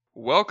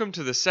Welcome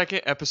to the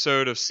second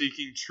episode of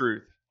Seeking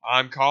Truth.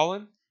 I'm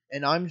Kollynn,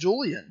 And I'm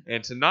Julian.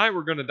 and tonight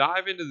we're going to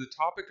dive into the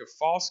topic of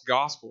false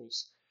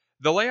gospels.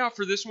 The layout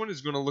for this one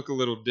is going to look a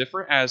little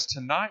different, as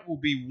tonight will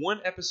be one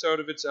episode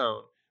of its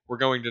own. We're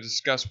going to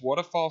discuss what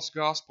a false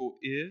gospel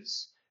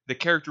is, the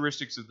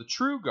characteristics of the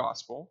true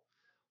gospel,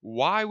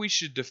 why we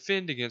should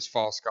defend against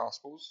false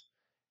gospels,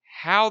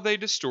 how they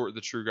distort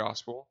the true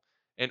gospel,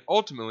 and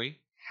ultimately,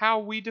 how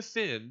we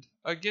defend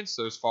against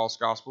those false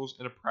gospels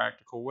in a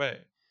practical way.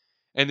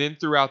 And then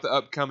throughout the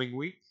upcoming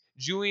week,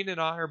 Julian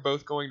and I are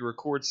both going to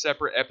record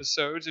separate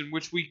episodes in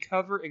which we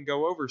cover and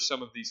go over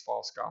some of these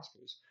false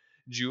gospels.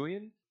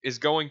 Julian is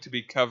going to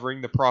be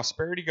covering the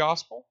prosperity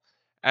gospel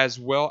as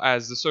well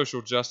as the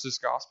social justice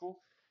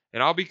gospel,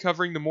 and I'll be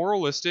covering the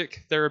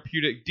moralistic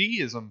therapeutic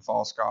deism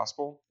false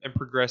gospel and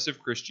progressive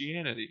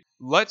Christianity.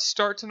 Let's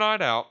start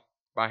tonight out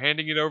by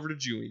handing it over to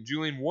Julian.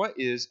 Julian, what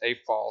is a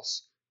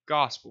false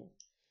gospel?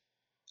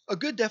 A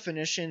good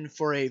definition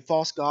for a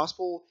false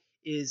gospel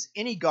is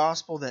any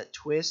gospel that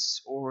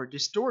twists or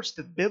distorts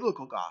the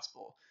biblical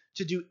gospel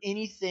to do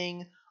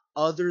anything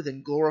other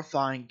than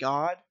glorifying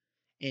God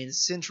and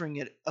centering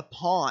it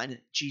upon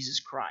Jesus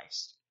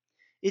Christ.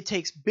 It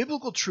takes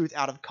biblical truth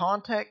out of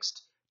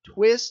context,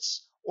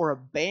 twists, or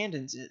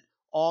abandons it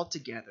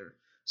altogether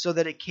so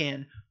that it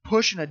can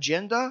push an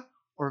agenda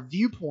or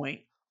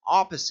viewpoint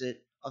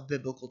opposite of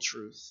biblical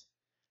truth.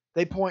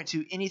 They point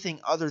to anything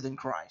other than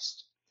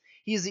Christ.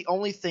 He is the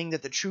only thing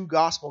that the true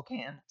gospel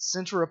can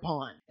center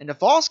upon, and the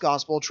false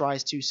gospel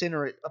tries to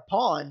center it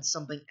upon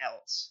something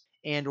else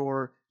and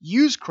or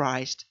use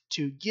Christ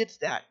to get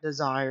that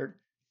desired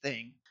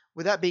thing.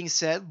 With that being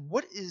said,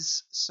 what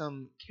is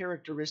some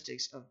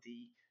characteristics of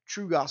the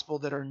true gospel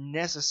that are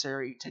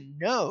necessary to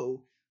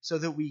know so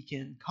that we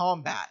can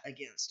combat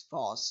against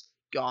false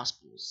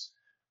gospels?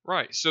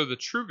 Right, so the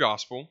true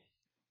gospel,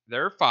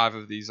 there are 5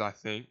 of these, I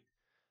think.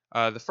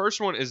 The first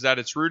one is that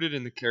it's rooted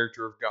in the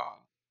character of God.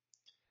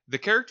 The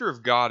character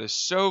of God is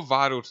so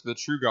vital to the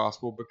true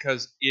gospel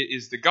because it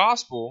is the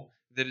gospel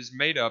that is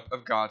made up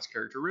of God's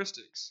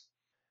characteristics.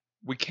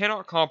 We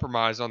cannot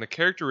compromise on the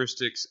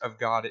characteristics of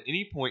God at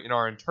any point in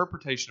our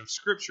interpretation of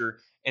Scripture,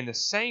 and the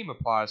same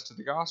applies to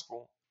the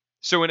gospel.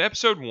 So in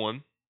episode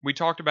 1, we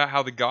talked about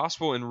how the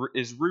gospel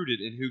is rooted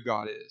in who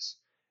God is.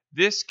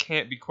 This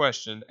can't be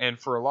questioned, and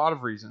for a lot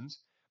of reasons,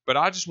 but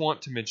I just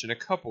want to mention a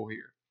couple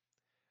here.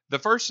 The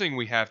first thing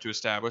we have to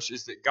establish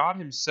is that God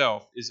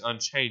himself is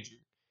unchanging.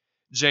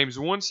 James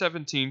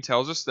 1:17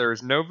 tells us there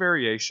is no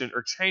variation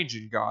or change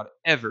in God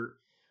ever.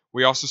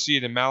 We also see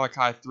it in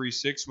Malachi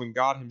 3:6 when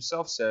God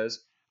himself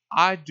says,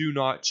 I do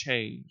not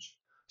change.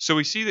 So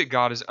we see that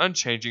God is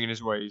unchanging in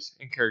his ways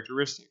and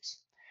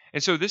characteristics.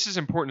 And so this is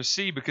important to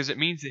see because it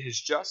means that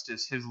his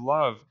justice, his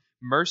love,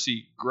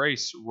 mercy,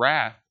 grace,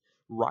 wrath,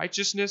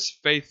 righteousness,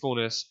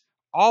 faithfulness,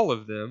 all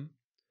of them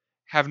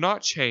have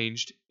not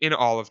changed in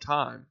all of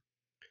time.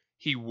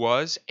 He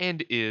was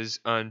and is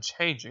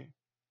unchanging.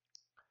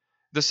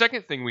 The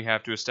second thing we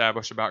have to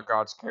establish about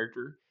God's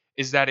character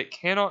is that it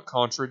cannot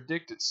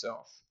contradict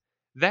itself.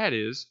 That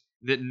is,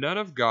 that none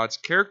of God's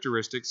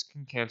characteristics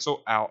can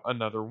cancel out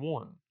another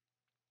one.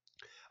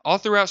 All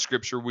throughout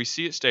Scripture, we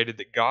see it stated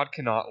that God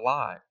cannot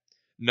lie.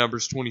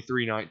 Numbers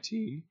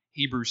 23:19,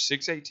 Hebrews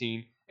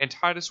 6:18, and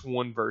Titus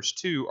 1 verse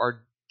 2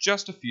 are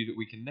just a few that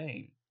we can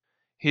name.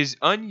 His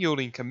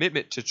unyielding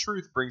commitment to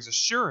truth brings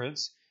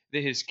assurance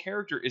that his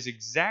character is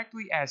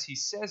exactly as he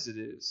says it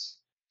is.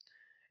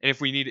 And if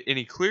we need it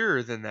any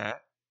clearer than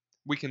that,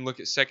 we can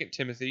look at 2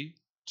 Timothy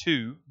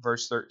 2,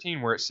 verse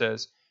 13, where it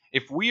says,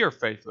 If we are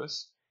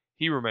faithless,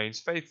 he remains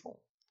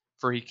faithful,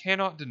 for he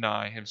cannot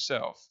deny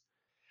himself.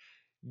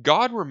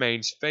 God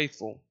remains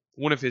faithful,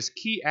 one of his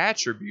key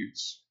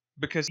attributes,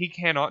 because he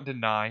cannot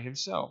deny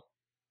himself.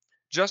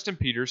 Justin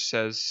Peters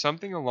says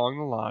something along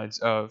the lines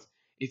of,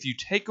 If you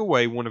take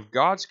away one of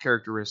God's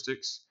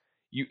characteristics,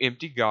 you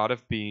empty God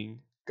of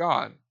being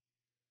God.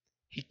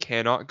 He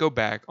cannot go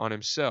back on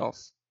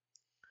himself.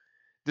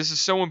 This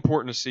is so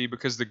important to see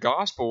because the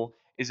gospel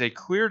is a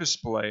clear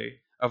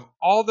display of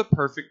all the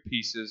perfect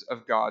pieces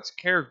of God's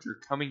character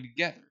coming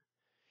together.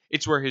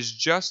 It's where his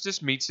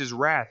justice meets his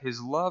wrath,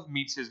 his love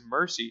meets his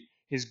mercy,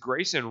 his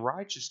grace and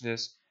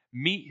righteousness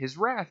meet his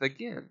wrath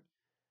again.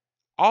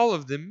 All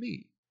of them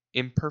meet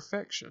in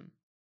perfection.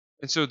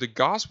 And so the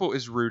gospel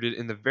is rooted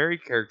in the very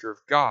character of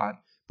God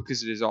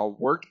because it is all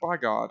worked by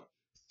God,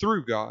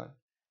 through God,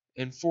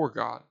 and for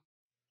God.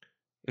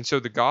 And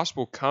so the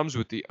gospel comes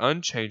with the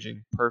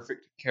unchanging,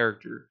 perfect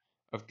character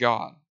of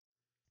God.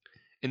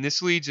 And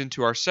this leads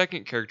into our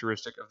second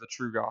characteristic of the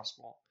true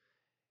gospel,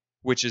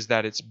 which is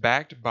that it's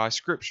backed by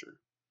Scripture.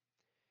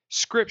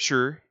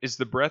 Scripture is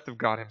the breath of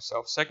God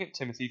himself. 2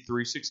 Timothy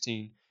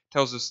 3:16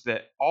 tells us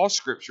that all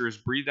Scripture is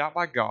breathed out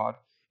by God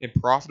and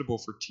profitable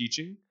for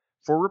teaching,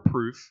 for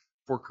reproof,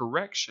 for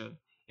correction,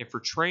 and for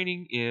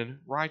training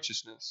in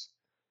righteousness.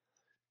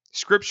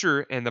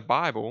 Scripture and the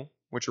Bible,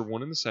 which are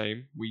one and the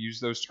same, we use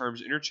those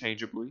terms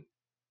interchangeably,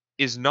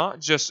 is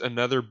not just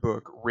another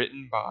book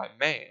written by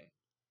man.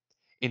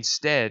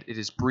 Instead, it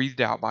is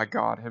breathed out by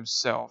God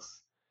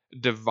himself,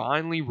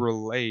 divinely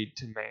relayed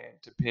to man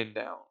to pin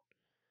down.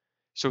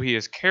 So he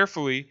has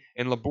carefully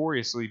and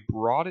laboriously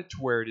brought it to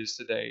where it is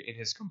today in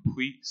his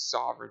complete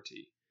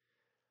sovereignty.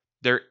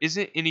 There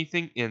isn't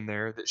anything in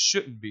there that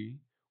shouldn't be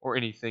or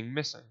anything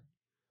missing.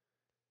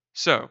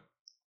 So,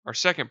 our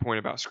second point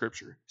about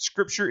Scripture.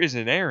 Scripture is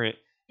inerrant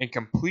and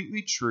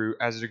completely true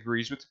as it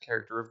agrees with the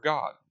character of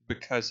God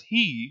because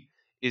he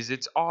is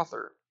its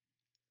author.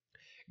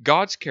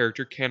 God's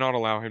character cannot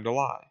allow him to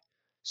lie,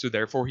 so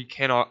therefore he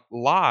cannot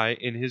lie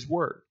in his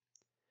word.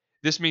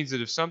 This means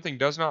that if something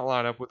does not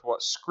line up with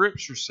what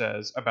Scripture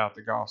says about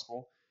the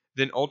gospel,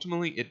 then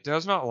ultimately it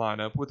does not line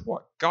up with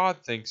what God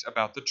thinks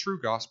about the true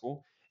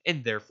gospel,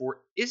 and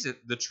therefore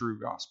isn't the true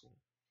gospel.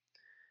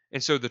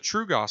 And so the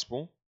true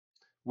gospel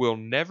will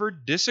never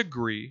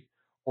disagree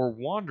or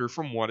wander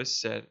from what is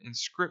said in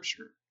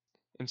Scripture.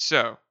 And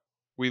so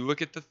we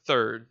look at the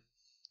third.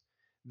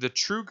 The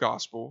true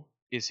gospel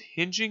is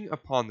hinging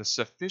upon the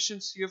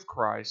sufficiency of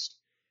Christ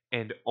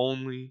and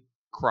only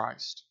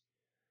Christ.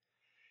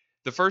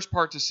 The first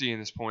part to see in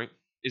this point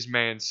is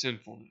man's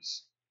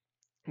sinfulness.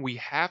 We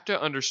have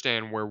to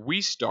understand where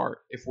we start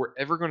if we're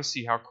ever going to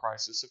see how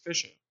Christ is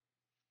sufficient.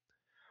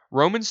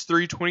 Romans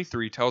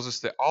 3:23 tells us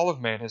that all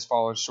of man has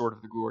fallen short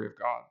of the glory of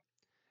God,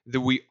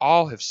 that we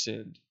all have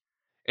sinned.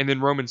 And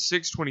then Romans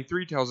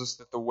 6:23 tells us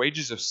that the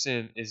wages of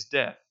sin is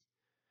death.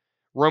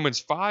 Romans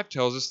 5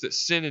 tells us that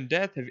sin and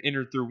death have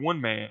entered through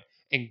one man,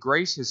 and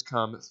grace has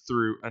come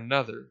through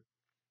another.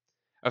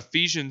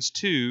 Ephesians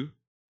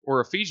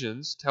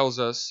tells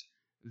us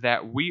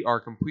that we are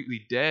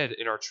completely dead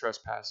in our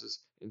trespasses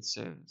and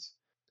sins.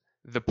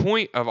 The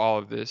point of all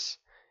of this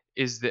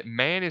is that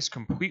man is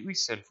completely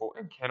sinful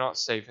and cannot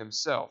save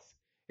himself.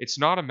 It's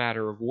not a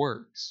matter of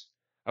works.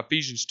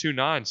 Ephesians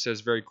 2:9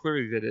 says very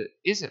clearly that it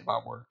isn't by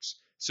works,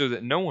 so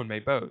that no one may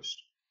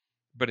boast.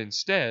 But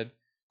instead,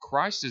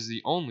 Christ is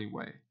the only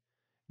way.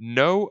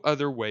 No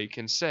other way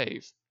can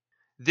save.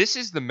 This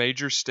is the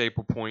major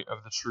staple point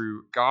of the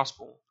true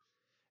gospel.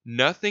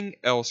 Nothing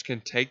else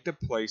can take the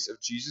place of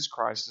Jesus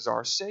Christ as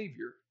our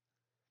Savior.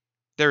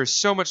 There is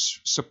so much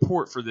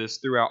support for this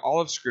throughout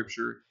all of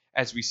Scripture,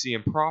 as we see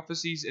in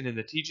prophecies and in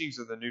the teachings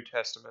of the New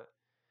Testament.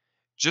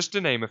 Just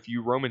to name a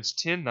few, Romans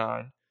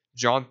 10:9,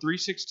 John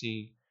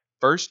 3:16,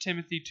 1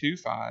 Timothy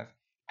 2:5,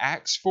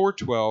 Acts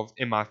 4:12,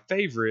 and my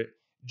favorite,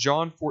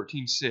 John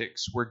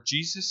 14:6, where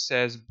Jesus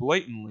says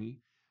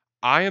blatantly,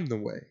 I am the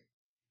way,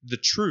 the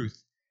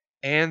truth,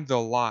 and the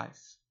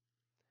life.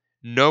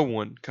 No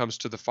one comes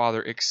to the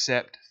Father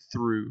except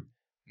through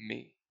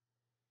me.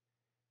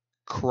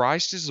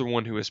 Christ is the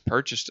one who has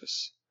purchased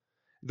us,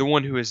 the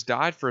one who has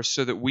died for us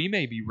so that we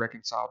may be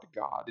reconciled to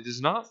God. It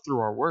is not through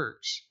our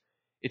works.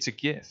 It's a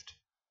gift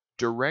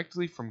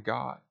directly from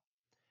God,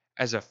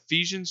 as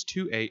Ephesians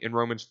 2:8 and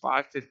Romans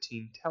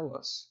 5:15 tell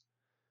us.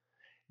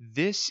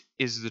 This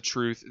is the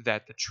truth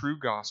that the true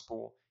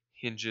gospel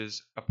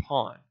hinges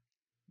upon,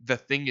 the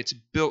thing it's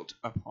built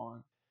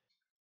upon.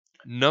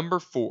 Number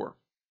 4.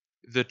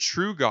 The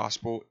true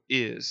gospel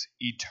is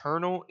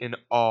eternal in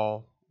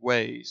all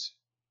ways.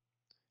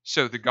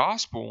 So the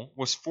gospel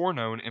was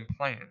foreknown and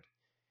planned.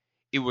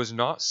 It was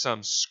not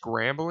some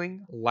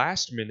scrambling,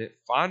 last-minute,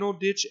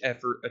 final-ditch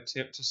effort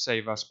attempt to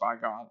save us by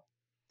God.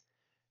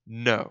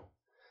 No.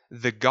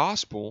 The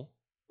gospel,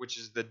 which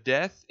is the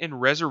death and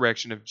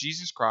resurrection of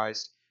Jesus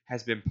Christ,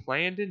 has been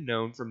planned and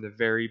known from the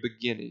very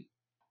beginning.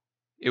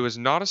 It was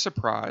not a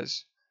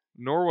surprise,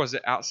 nor was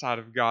it outside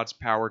of God's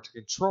power to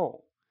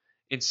control.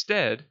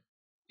 Instead,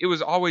 it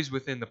was always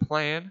within the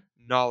plan,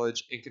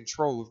 knowledge, and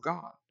control of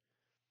God.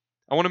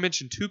 I want to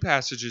mention two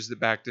passages that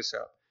back this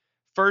up.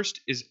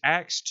 First is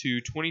Acts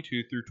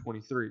 2:22 through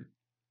 23.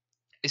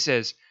 It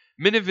says,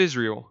 Men of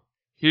Israel,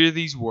 hear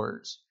these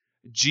words.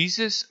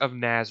 Jesus of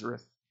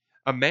Nazareth,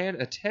 a man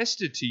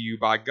attested to you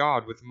by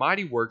God with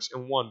mighty works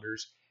and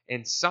wonders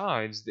and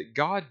signs that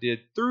God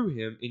did through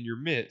him in your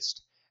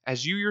midst,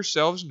 as you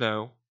yourselves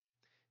know.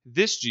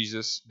 This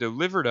Jesus,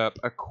 delivered up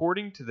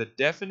according to the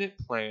definite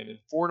plan and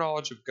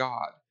foreknowledge of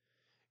God,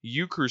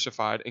 you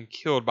crucified and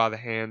killed by the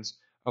hands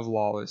of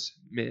lawless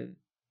men.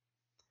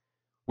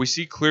 We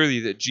see clearly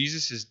that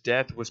Jesus'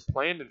 death was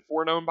planned and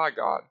foreknown by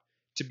God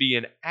to be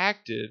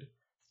enacted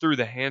through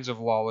the hands of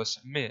lawless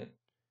men.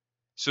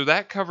 So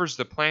that covers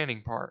the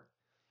planning part.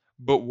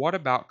 But what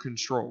about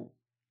control?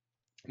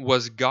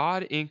 Was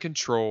God in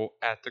control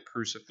at the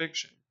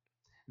crucifixion?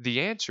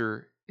 The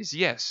answer is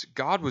yes,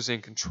 God was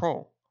in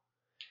control.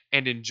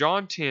 And in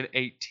John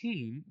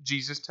 10:18,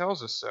 Jesus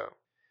tells us so.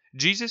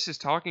 Jesus is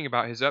talking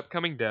about his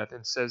upcoming death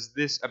and says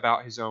this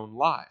about his own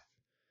life.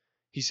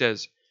 He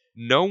says,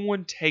 No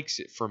one takes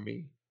it from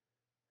me,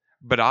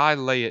 but I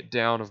lay it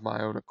down of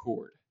my own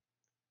accord.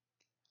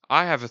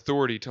 I have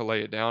authority to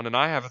lay it down, and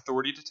I have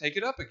authority to take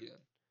it up again.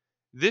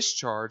 This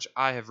charge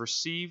I have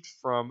received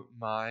from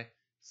my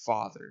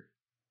Father.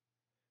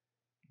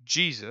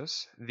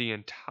 Jesus, the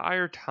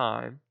entire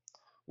time,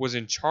 was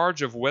in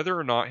charge of whether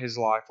or not his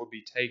life would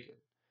be taken.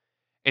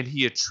 And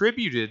he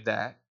attributed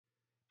that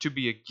to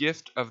be a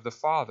gift of the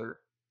Father.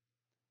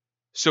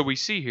 So we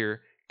see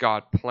here,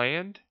 God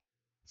planned,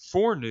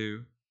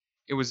 foreknew,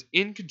 It was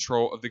in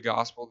control of the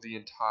gospel the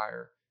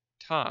entire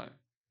time.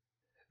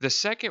 The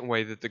second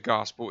way that the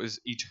gospel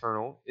is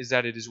eternal is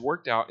that it is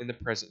worked out in the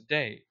present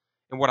day.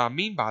 And what I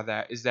mean by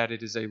that is that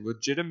it is a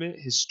legitimate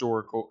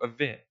historical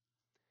event.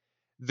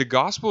 The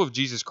gospel of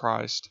Jesus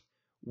Christ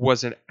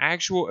was an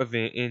actual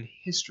event in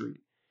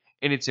history.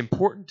 And it's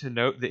important to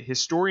note that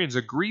historians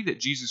agree that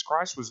Jesus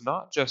Christ was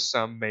not just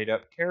some made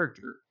up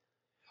character,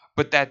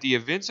 but that the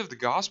events of the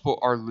gospel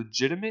are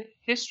legitimate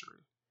history.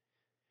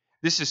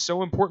 This is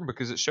so important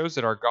because it shows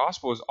that our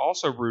gospel is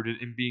also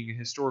rooted in being a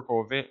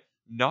historical event,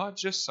 not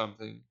just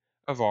something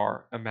of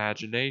our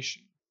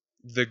imagination.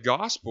 The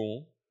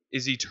gospel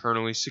is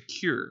eternally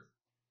secure.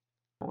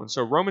 And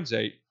so Romans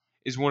 8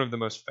 is one of the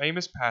most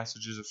famous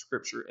passages of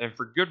Scripture, and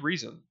for good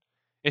reason.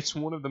 It's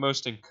one of the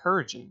most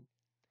encouraging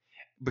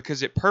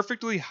because it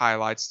perfectly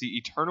highlights the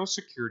eternal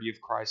security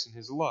of Christ and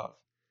his love.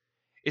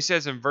 It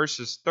says in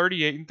verses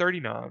 38 and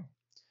 39,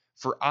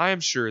 "For I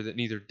am sure that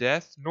neither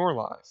death nor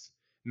life,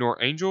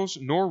 nor angels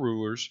nor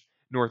rulers,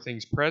 nor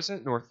things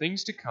present nor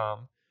things to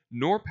come,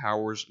 nor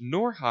powers,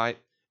 nor height,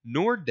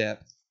 nor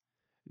depth,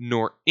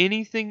 nor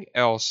anything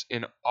else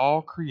in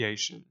all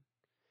creation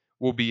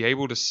will be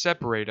able to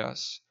separate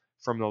us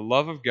from the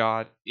love of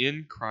God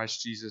in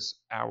Christ Jesus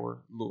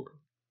our Lord."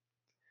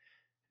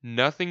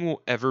 Nothing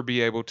will ever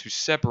be able to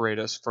separate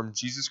us from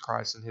Jesus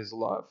Christ and his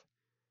love.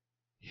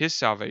 His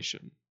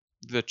salvation,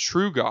 the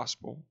true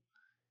gospel,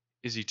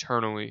 is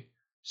eternally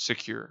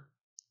secure.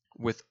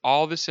 With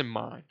all this in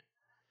mind,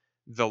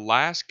 the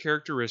last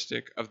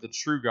characteristic of the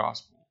true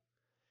gospel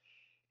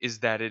is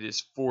that it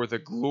is for the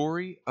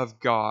glory of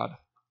God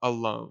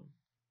alone.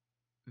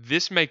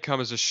 This may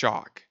come as a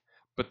shock,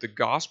 but the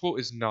gospel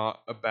is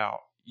not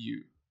about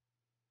you.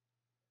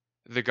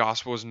 The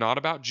gospel is not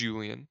about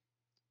Julian.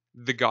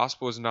 The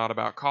gospel is not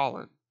about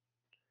Kollynn.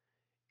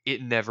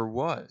 It never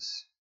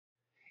was.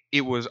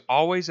 It was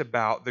always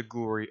about the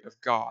glory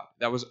of God.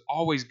 That was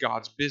always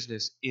God's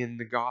business in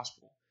the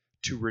gospel,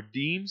 to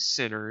redeem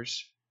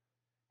sinners,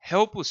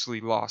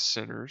 helplessly lost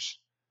sinners,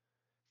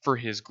 for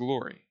his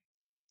glory.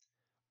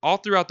 All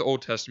throughout the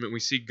Old Testament, we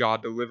see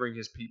God delivering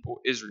his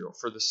people, Israel,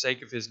 for the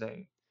sake of his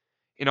name.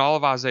 In all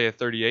of Isaiah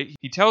 38,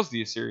 he tells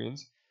the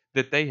Assyrians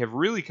that they have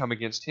really come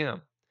against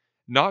him,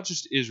 not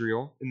just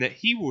Israel, and that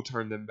he will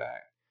turn them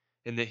back,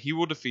 and that he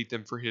will defeat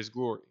them for his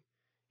glory.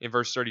 In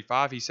verse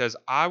 35, he says,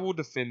 "I will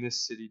defend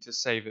this city to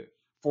save it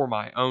for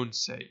my own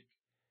sake,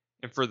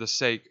 and for the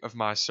sake of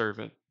my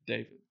servant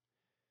David."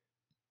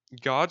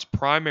 God's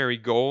primary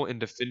goal in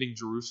defending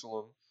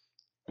Jerusalem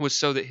was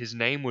so that his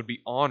name would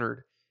be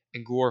honored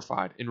and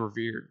glorified and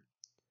revered.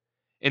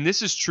 And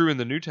this is true in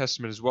the New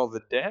Testament as well. The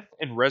death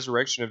and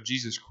resurrection of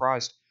Jesus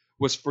Christ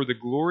was for the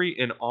glory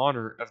and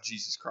honor of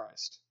Jesus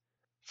Christ.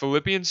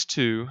 Philippians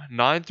 2,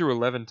 9 through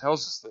 11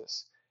 tells us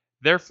this.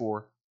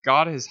 "Therefore,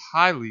 God has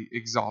highly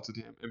exalted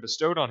him and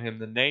bestowed on him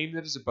the name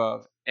that is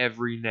above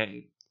every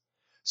name,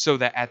 so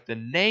that at the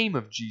name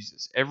of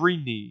Jesus every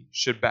knee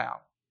should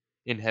bow,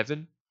 in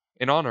heaven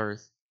and on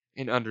earth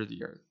and under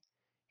the earth,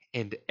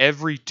 and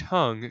every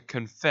tongue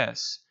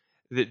confess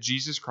that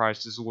Jesus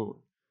Christ is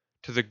Lord,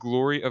 to the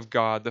glory of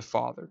God the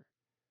Father."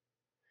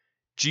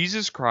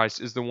 Jesus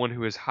Christ is the one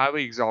who is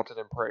highly exalted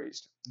and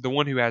praised, the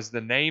one who has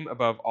the name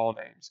above all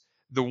names,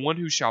 the one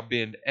who shall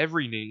bend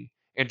every knee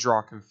and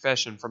draw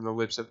confession from the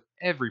lips of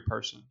every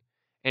person.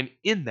 And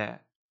in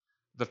that,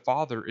 the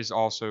Father is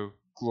also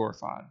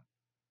glorified.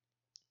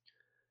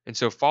 And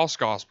so false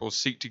gospels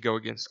seek to go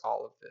against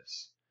all of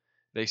this.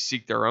 They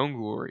seek their own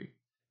glory,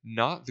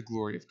 not the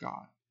glory of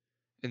God.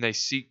 And they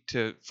seek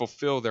to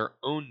fulfill their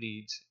own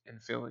needs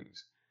and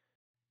feelings.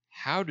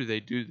 How do they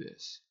do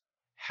this?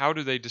 How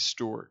do they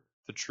distort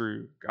the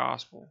true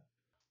gospel?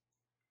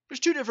 There's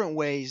two different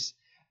ways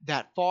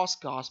that false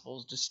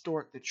gospels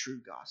distort the true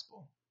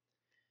gospel.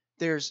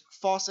 There's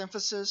false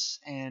emphasis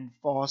and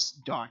false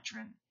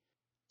doctrine.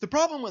 The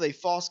problem with a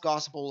false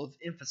gospel of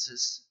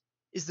emphasis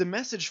is the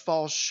message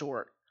falls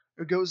short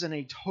or goes in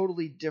a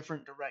totally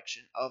different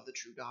direction of the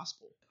true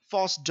gospel.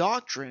 False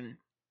doctrine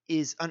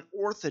is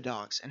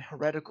unorthodox and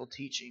heretical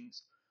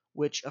teachings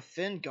which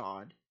offend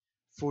God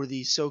for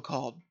the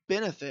so-called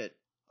benefit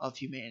of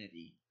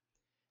humanity.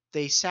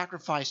 They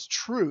sacrifice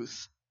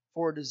truth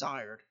for a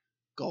desired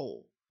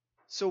goal.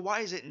 So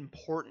why is it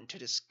important to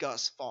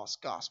discuss false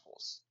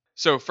gospels?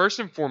 So first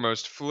and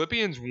foremost,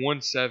 Philippians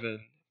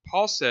 1:7,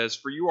 Paul says,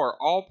 "For you are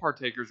all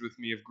partakers with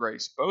me of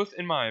grace, both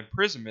in my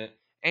imprisonment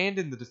and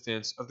in the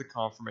defense of the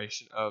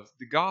confirmation of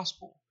the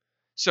gospel."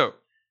 So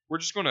we're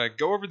just going to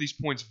go over these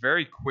points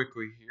very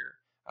quickly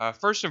here.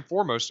 First and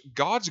foremost,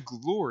 God's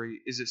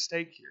glory is at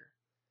stake here.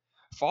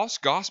 False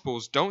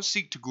gospels don't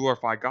seek to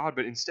glorify God,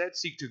 but instead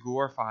seek to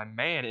glorify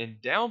man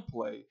and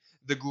downplay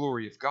the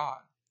glory of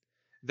God.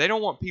 They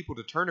don't want people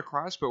to turn to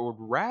Christ, but would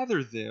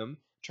rather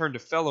them turn to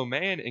fellow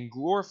man and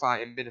glorify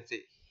and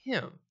benefit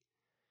him.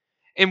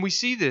 And we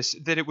see this,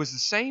 that it was the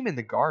same in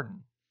the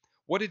garden.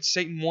 What did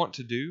Satan want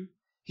to do?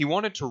 He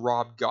wanted to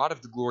rob God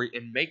of the glory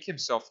and make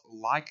himself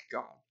like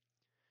God.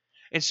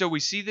 And so we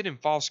see that in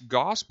false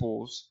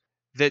gospels,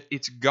 that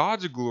it's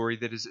God's glory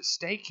that is at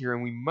stake here,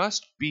 and we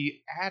must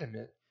be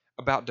adamant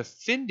about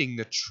defending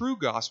the true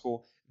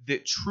gospel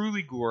that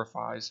truly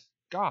glorifies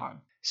God.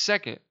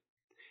 Second,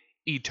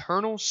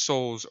 eternal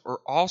souls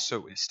are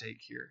also at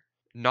stake here.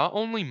 Not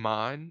only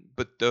mine,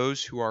 but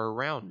those who are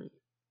around me.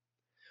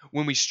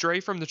 When we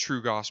stray from the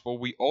true gospel,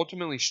 we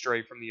ultimately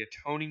stray from the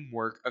atoning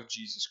work of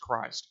Jesus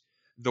Christ,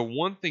 the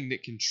one thing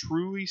that can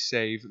truly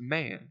save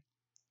man.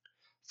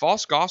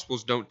 False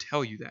gospels don't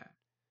tell you that.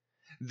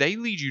 They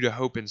lead you to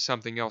hope in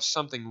something else,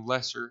 something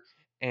lesser,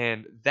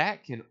 and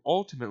that can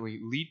ultimately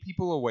lead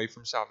people away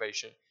from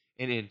salvation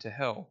and into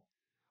hell.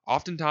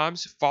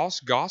 Oftentimes, false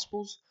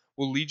gospels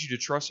will lead you to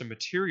trust in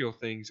material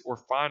things or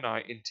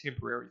finite and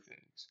temporary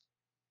things.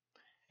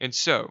 And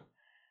so,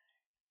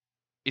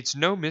 it's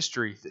no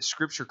mystery that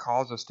Scripture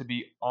calls us to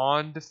be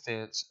on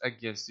defense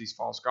against these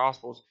false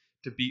gospels,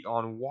 to be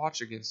on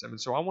watch against them.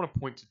 And so I want to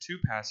point to two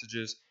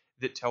passages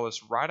that tell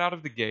us right out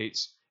of the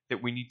gates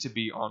that we need to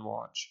be on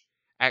watch.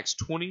 Acts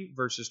 20,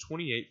 verses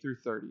 28 through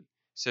 30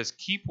 says,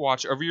 "Keep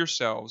watch over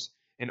yourselves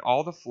and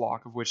all the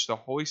flock of which the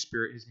Holy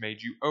Spirit has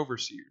made you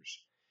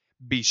overseers.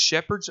 Be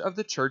shepherds of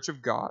the church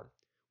of God,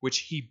 which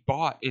he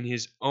bought in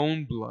his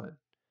own blood.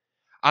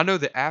 I know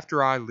that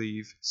after I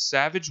leave,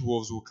 savage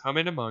wolves will come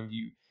in among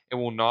you and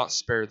will not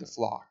spare the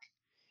flock.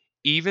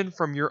 Even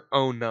from your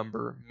own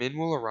number, men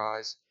will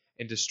arise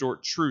and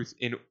distort truth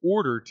in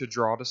order to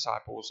draw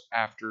disciples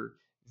after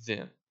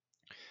them."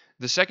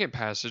 The second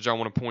passage I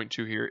want to point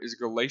to here is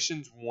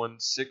Galatians 1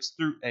 6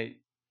 through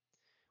 8,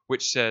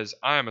 which says,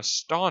 "I am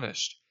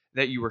astonished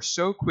that you are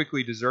so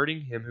quickly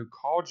deserting him who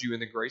called you in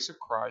the grace of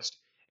Christ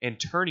and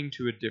turning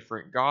to a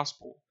different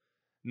gospel.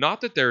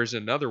 Not that there is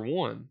another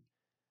one,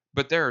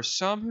 but there are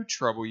some who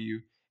trouble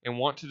you and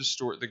want to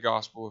distort the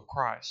gospel of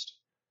Christ.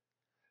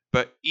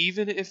 But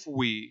even if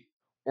we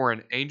or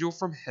an angel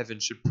from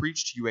heaven should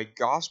preach to you a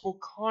gospel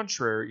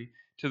contrary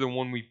to the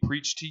one we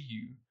preach to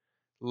you,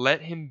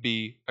 let him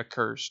be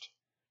accursed."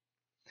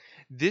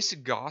 This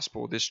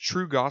gospel, this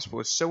true gospel,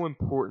 is so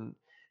important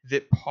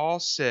that Paul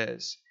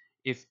says,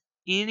 if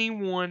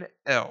anyone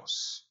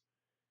else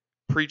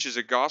preaches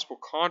a gospel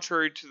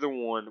contrary to the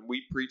one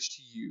we preach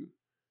to you,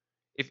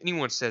 if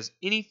anyone says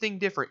anything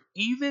different,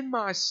 even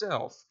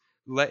myself,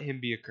 let him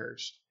be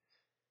accursed.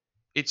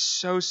 It's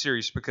so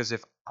serious because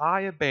if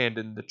I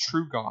abandon the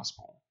true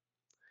gospel,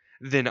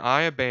 then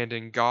I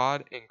abandon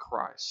God and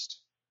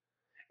Christ.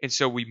 And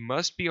so we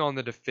must be on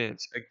the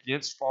defense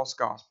against false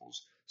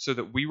gospels so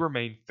that we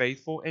remain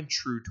faithful and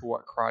true to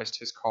what Christ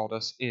has called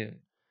us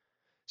in,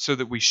 so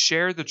that we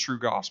share the true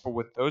gospel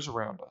with those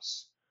around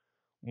us,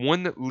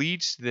 one that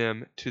leads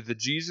them to the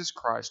Jesus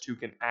Christ who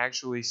can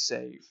actually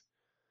save,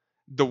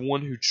 the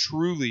one who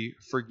truly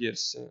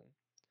forgives sin,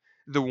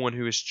 the one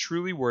who is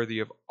truly worthy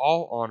of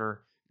all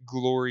honor,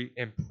 glory,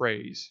 and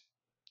praise.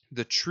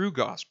 The true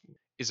gospel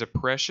is a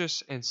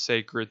precious and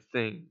sacred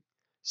thing,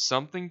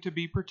 something to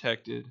be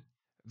protected,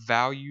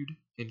 valued,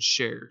 and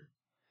shared,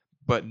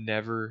 but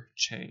never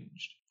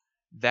changed.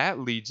 That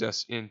leads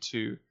us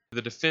into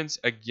the defense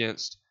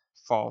against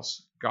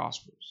false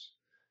gospels.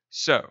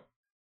 So,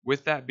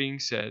 with that being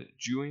said,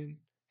 Julian,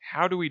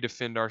 how do we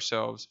defend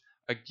ourselves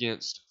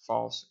against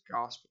false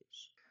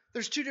gospels?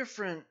 There's two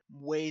different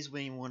ways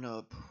we want to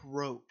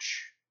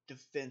approach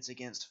defense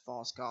against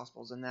false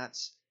gospels, and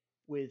that's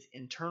with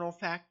internal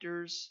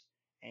factors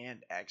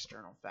and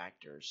external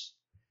factors.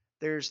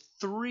 There's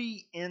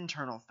three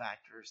internal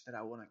factors that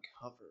I want to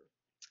cover.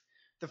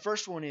 The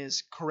first one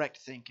is correct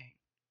thinking.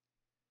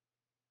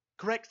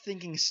 Correct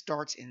thinking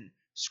starts in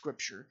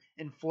Scripture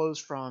and flows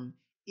from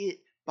it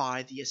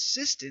by the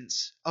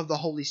assistance of the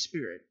Holy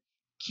Spirit,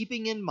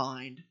 keeping in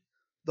mind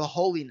the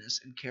holiness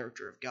and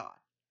character of God.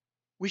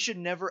 We should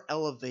never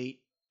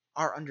elevate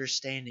our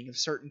understanding of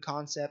certain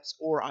concepts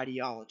or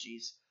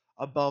ideologies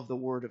above the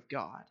Word of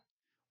God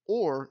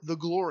or the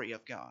glory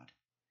of God.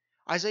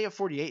 Isaiah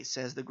 48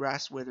 says, "The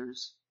grass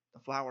withers, the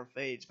flower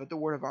fades, but the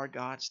Word of our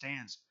God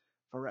stands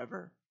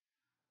forever."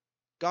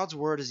 God's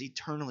Word is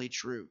eternally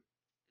true.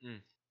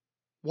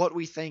 What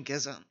we think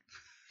isn't.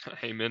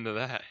 Amen to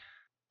that.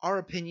 Our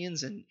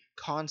opinions and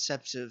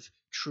concepts of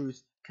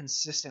truth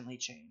consistently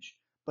change,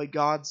 but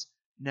God's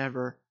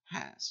never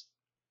has.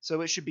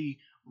 So it should be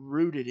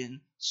rooted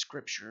in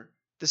Scripture.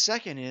 The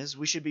second is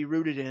we should be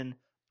rooted in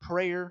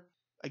prayer,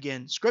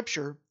 again,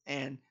 Scripture,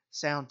 and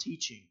sound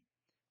teaching.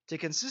 To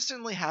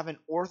consistently have an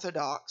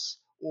orthodox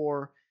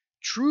or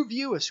true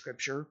view of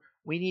Scripture,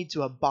 we need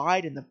to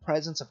abide in the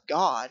presence of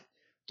God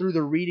through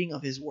the reading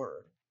of His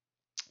Word.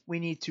 We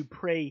need to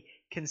pray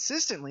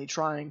consistently,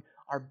 trying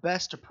our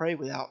best to pray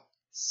without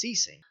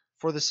ceasing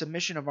for the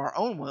submission of our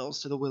own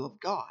wills to the will of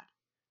God.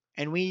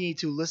 And we need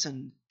to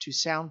listen to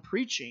sound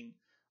preaching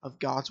of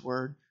God's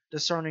Word,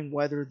 discerning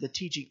whether the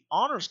teaching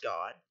honors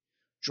God,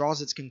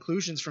 draws its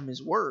conclusions from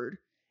His Word,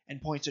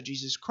 and points to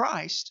Jesus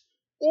Christ,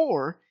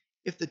 or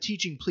if the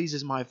teaching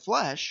pleases my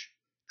flesh,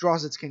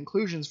 draws its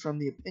conclusions from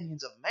the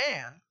opinions of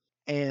man,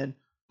 and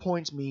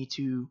points me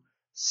to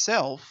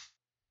self.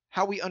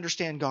 How we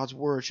understand God's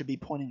Word should be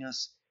pointing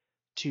us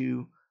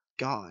to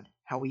God,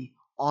 how we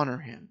honor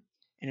Him.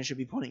 and it should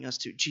be pointing us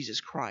to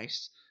Jesus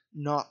Christ,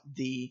 not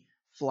the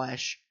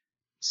flesh,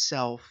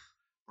 self,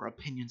 or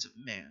opinions of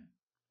man.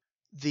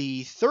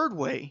 The third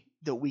way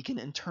that we can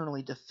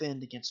internally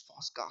defend against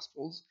false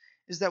gospels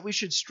is that we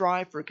should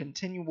strive for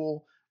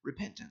continual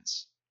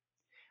repentance.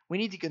 We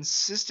need to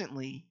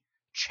consistently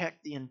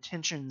check the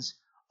intentions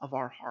of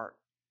our heart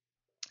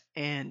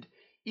and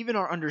even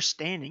our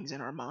understandings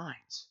in our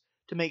minds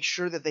to make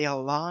sure that they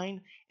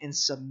align and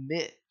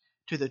submit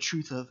to the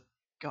truth of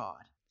God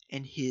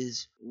and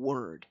His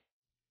Word.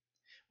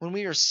 When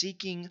we are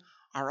seeking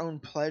our own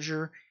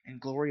pleasure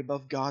and glory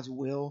above God's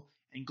will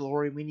and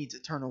glory, we need to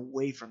turn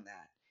away from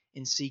that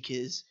and seek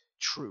His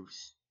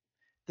truth.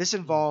 This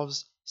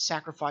involves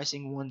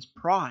sacrificing one's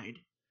pride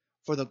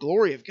for the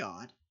glory of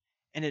God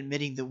and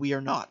admitting that we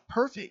are not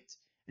perfect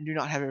and do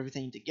not have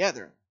everything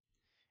together,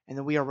 and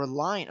that we are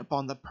reliant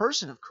upon the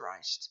person of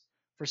Christ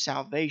for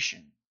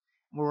salvation.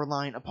 We're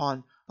reliant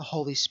upon the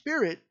Holy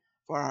Spirit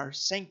for our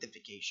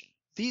sanctification.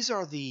 These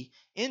are the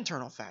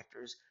internal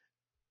factors.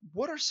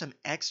 What are some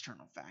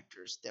external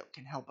factors that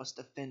can help us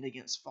defend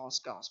against false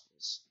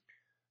gospels?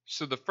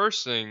 So the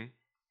first thing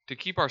to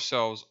keep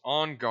ourselves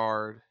on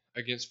guard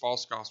against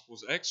false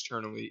gospels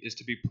externally is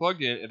to be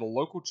plugged in at a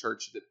local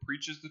church that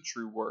preaches the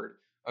true word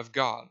of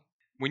God.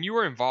 When you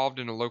are involved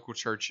in a local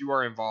church, you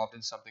are involved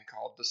in something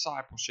called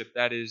discipleship.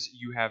 That is,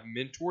 you have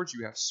mentors,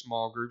 you have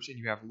small groups, and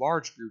you have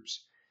large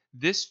groups.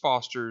 This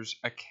fosters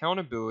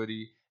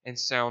accountability and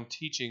sound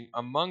teaching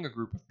among a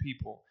group of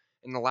people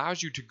and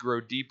allows you to grow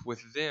deep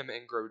with them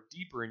and grow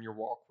deeper in your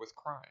walk with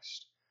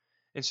Christ.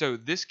 And so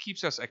this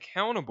keeps us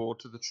accountable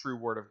to the true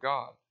word of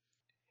God.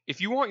 If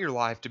you want your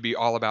life to be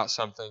all about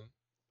something,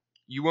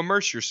 you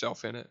immerse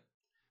yourself in it.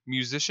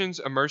 Musicians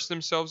immerse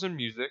themselves in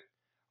music.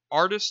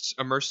 Artists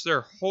immerse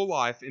their whole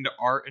life into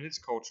art and its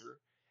culture,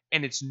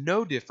 and it's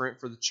no different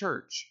for the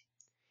church.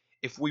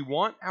 If we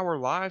want our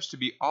lives to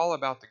be all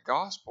about the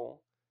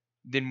gospel,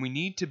 then we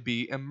need to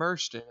be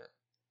immersed in it.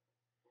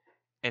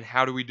 And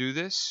how do we do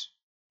this?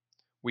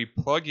 We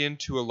plug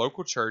into a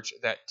local church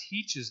that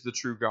teaches the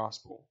true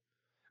gospel,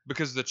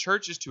 because the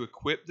church is to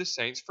equip the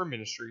saints for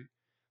ministry,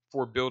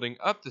 for building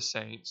up the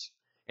saints,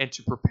 and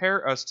to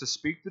prepare us to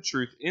speak the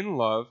truth in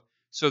love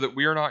so that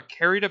we are not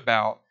carried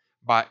about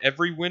by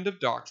every wind of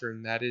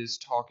doctrine, that is,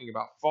 talking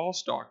about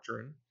false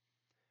doctrine,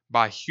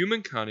 by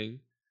human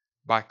cunning,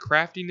 by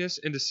craftiness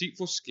and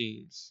deceitful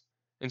schemes.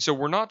 And so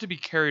we're not to be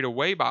carried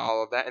away by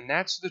all of that, and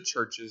that's the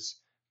church's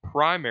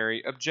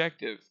primary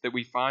objective that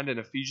we find in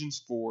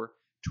Ephesians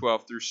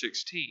 4:12 through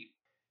 16.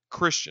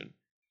 Christian,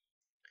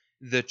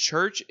 the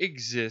church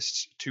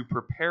exists to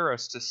prepare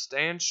us to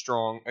stand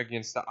strong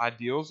against the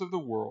ideals of the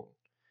world.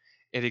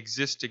 It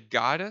exists to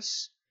guide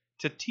us,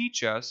 to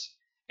teach us,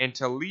 and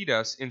to lead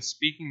us in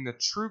speaking the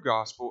true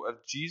gospel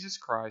of Jesus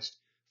Christ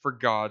for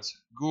God's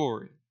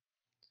glory.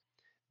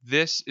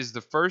 This is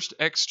the first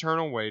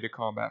external way to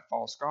combat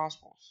false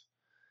gospels.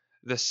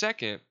 The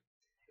second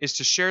is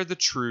to share the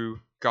true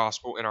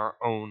gospel in our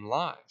own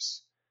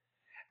lives.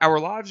 Our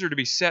lives are to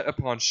be set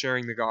upon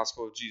sharing the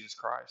gospel of Jesus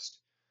Christ.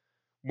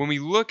 When we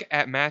look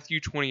at Matthew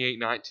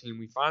 28:19,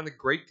 we find the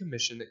great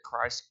commission that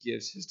Christ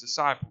gives his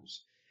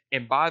disciples.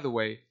 And by the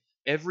way,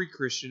 every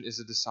Christian is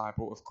a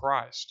disciple of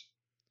Christ.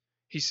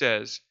 He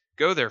says,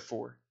 "Go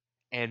therefore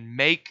and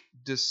make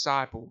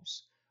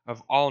disciples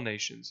of all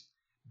nations,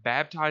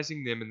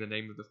 baptizing them in the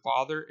name of the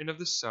Father and of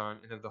the Son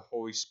and of the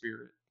Holy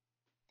Spirit."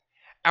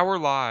 Our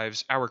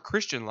lives, our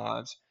Christian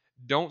lives,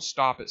 don't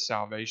stop at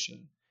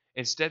salvation.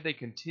 Instead, they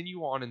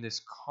continue on in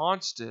this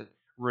constant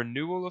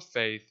renewal of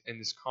faith and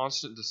this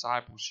constant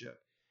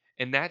discipleship.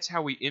 And that's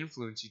how we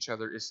influence each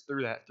other, is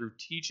through that, through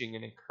teaching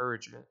and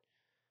encouragement.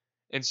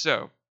 And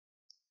so,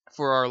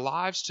 for our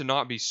lives to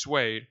not be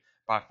swayed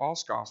by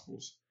false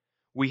gospels,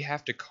 we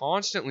have to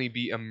constantly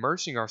be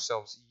immersing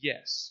ourselves,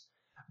 yes,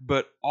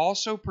 but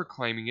also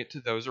proclaiming it to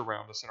those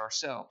around us and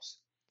ourselves.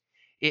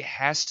 It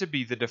has to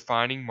be the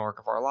defining mark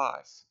of our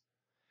life.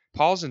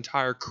 Paul's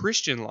entire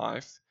Christian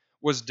life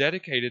was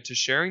dedicated to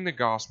sharing the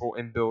gospel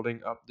and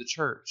building up the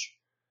church.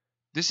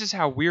 This is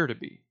how we're to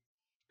be,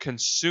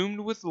 consumed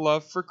with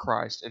love for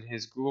Christ and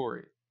his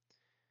glory.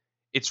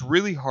 It's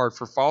really hard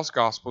for false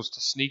gospels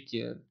to sneak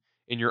in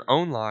your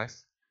own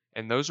life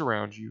and those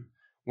around you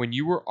when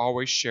you are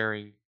always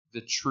sharing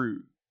the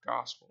true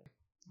gospel.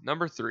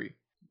 Number 3,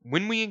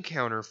 when we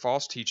encounter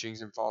false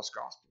teachings and false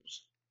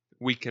gospels,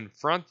 we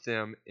confront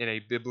them in a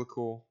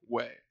biblical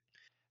way.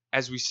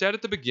 As we said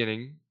at the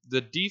beginning,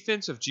 the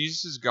defense of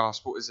Jesus'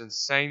 gospel is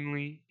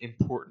insanely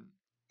important.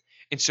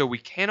 And so we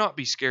cannot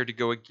be scared to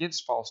go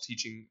against false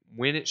teaching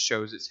when it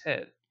shows its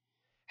head.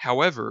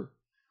 However,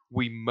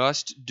 we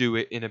must do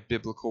it in a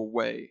biblical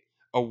way,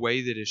 a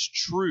way that is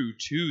true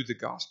to the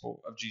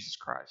gospel of Jesus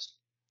Christ.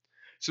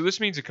 So this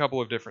means a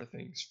couple of different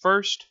things.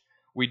 First,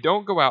 we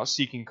don't go out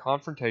seeking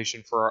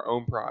confrontation for our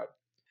own pride.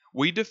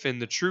 We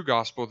defend the true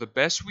gospel the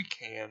best we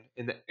can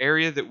in the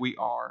area that we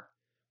are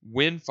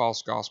when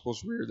false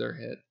gospels rear their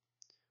head.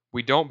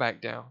 We don't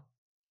back down.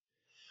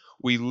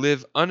 We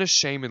live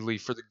unashamedly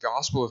for the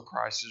gospel of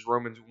Christ, as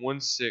Romans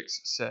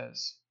 1:6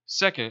 says.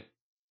 Second,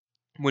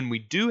 When we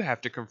do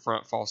have to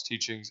confront false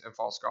teachings and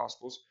false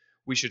gospels,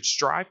 we should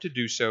strive to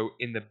do so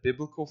in the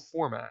biblical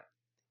format,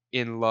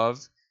 in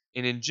love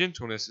and in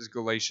gentleness, as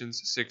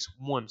Galatians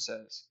 6:1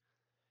 says.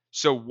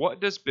 So, what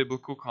does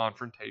biblical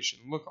confrontation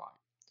look like?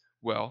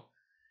 Well,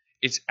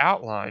 it's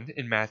outlined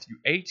in Matthew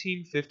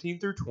 18:15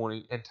 through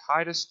 20 and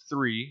Titus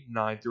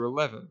 3:9 through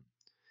 11.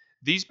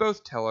 These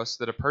both tell us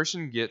that a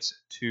person gets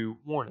two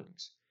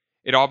warnings.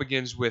 It all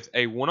begins with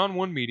a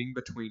one-on-one meeting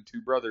between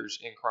two brothers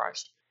in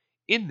Christ.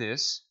 In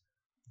this,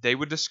 they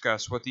would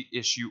discuss what the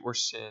issue or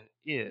sin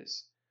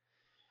is.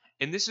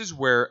 And this is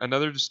where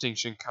another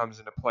distinction comes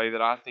into play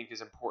that I think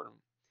is important.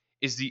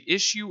 Is the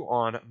issue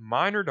on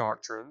minor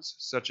doctrines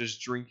such as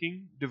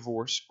drinking,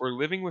 divorce, or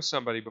living with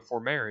somebody before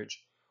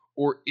marriage?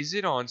 Or is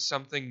it on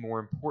something more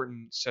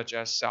important such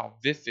as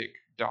salvific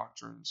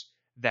doctrines?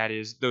 That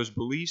is, those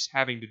beliefs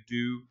having to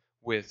do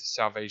with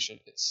salvation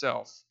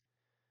itself.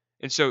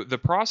 And so the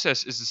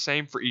process is the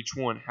same for each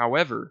one.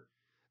 However,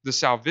 the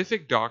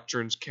salvific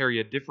doctrines carry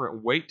a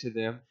different weight to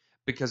them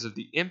because of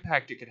the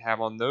impact it could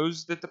have on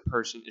those that the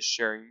person is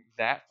sharing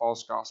that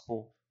false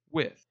gospel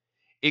with.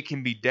 It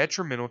can be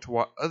detrimental to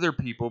what other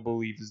people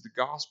believe is the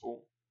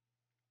gospel.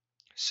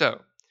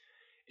 So,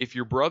 if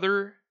your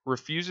brother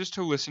refuses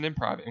to listen in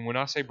private, and when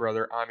I say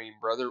brother, I mean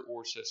brother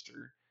or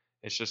sister,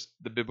 it's just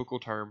the biblical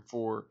term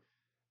for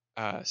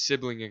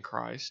sibling in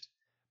Christ.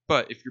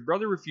 But if your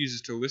brother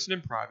refuses to listen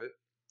in private,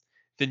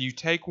 then you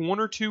take one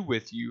or two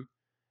with you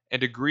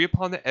and agree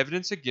upon the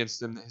evidence against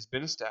them that has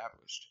been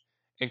established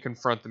and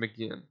confront them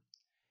again.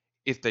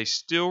 If they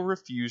still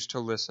refuse to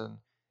listen,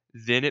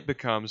 then it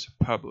becomes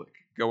public,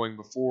 going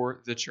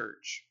before the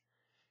church.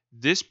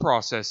 This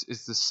process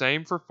is the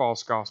same for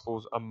false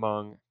gospels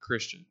among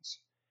Christians.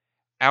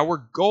 Our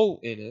goal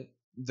in it,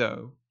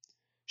 though,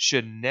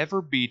 should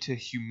never be to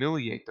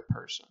humiliate the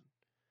person,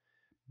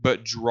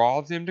 but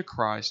draw them to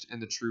Christ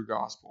and the true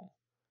gospel.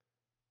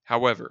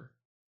 However,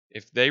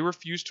 if they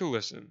refuse to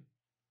listen,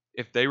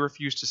 if they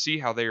refuse to see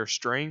how they are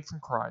straying from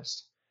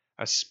Christ,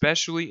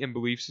 especially in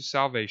beliefs of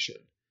salvation,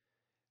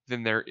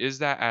 then there is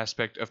that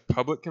aspect of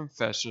public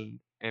confession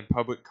and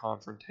public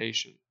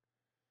confrontation.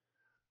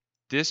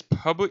 This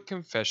public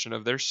confession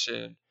of their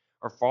sin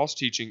or false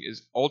teaching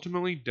is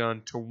ultimately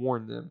done to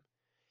warn them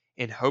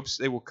in hopes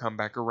they will come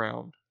back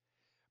around,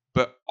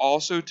 but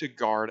also to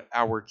guard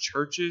our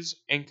churches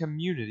and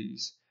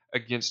communities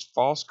against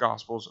false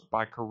gospels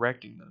by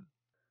correcting them.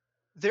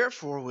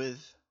 Therefore,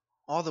 with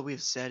all that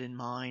we've said in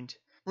mind,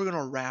 we're going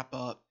to wrap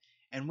up,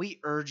 and we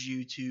urge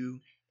you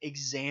to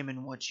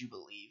examine what you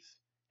believe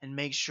and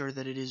make sure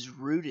that it is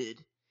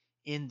rooted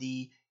in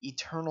the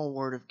eternal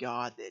Word of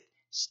God that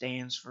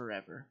stands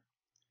forever.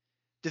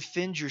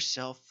 Defend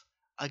yourself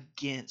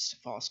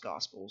against false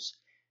gospels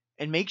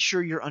and make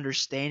sure your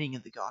understanding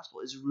of the gospel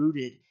is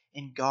rooted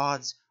in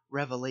God's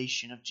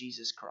revelation of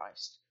Jesus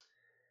Christ.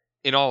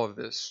 In all of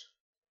this,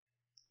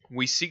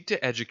 we seek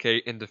to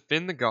educate and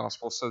defend the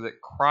gospel so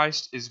that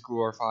Christ is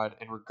glorified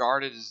and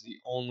regarded as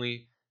the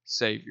only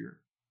Savior.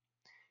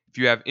 If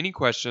you have any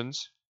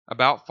questions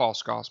about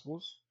false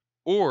gospels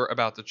or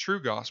about the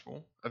true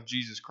gospel of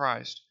Jesus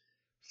Christ,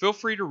 feel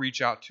free to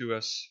reach out to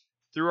us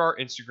through our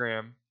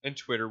Instagram and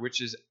Twitter,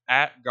 which is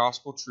at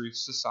Gospel Truth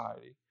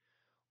Society,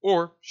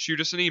 or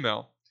shoot us an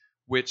email,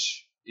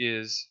 which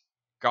is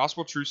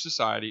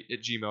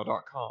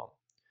gospeltruthsociety@gmail.com.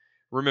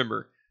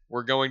 Remember,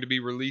 we're going to be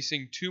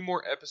releasing 2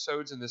 more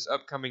episodes in this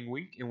upcoming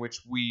week in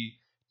which we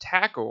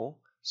tackle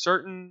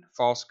certain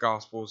false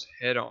gospels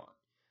head on.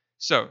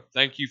 So,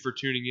 thank you for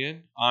tuning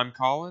in. I'm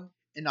Kollynn.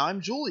 And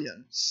I'm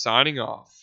Julian. Signing off.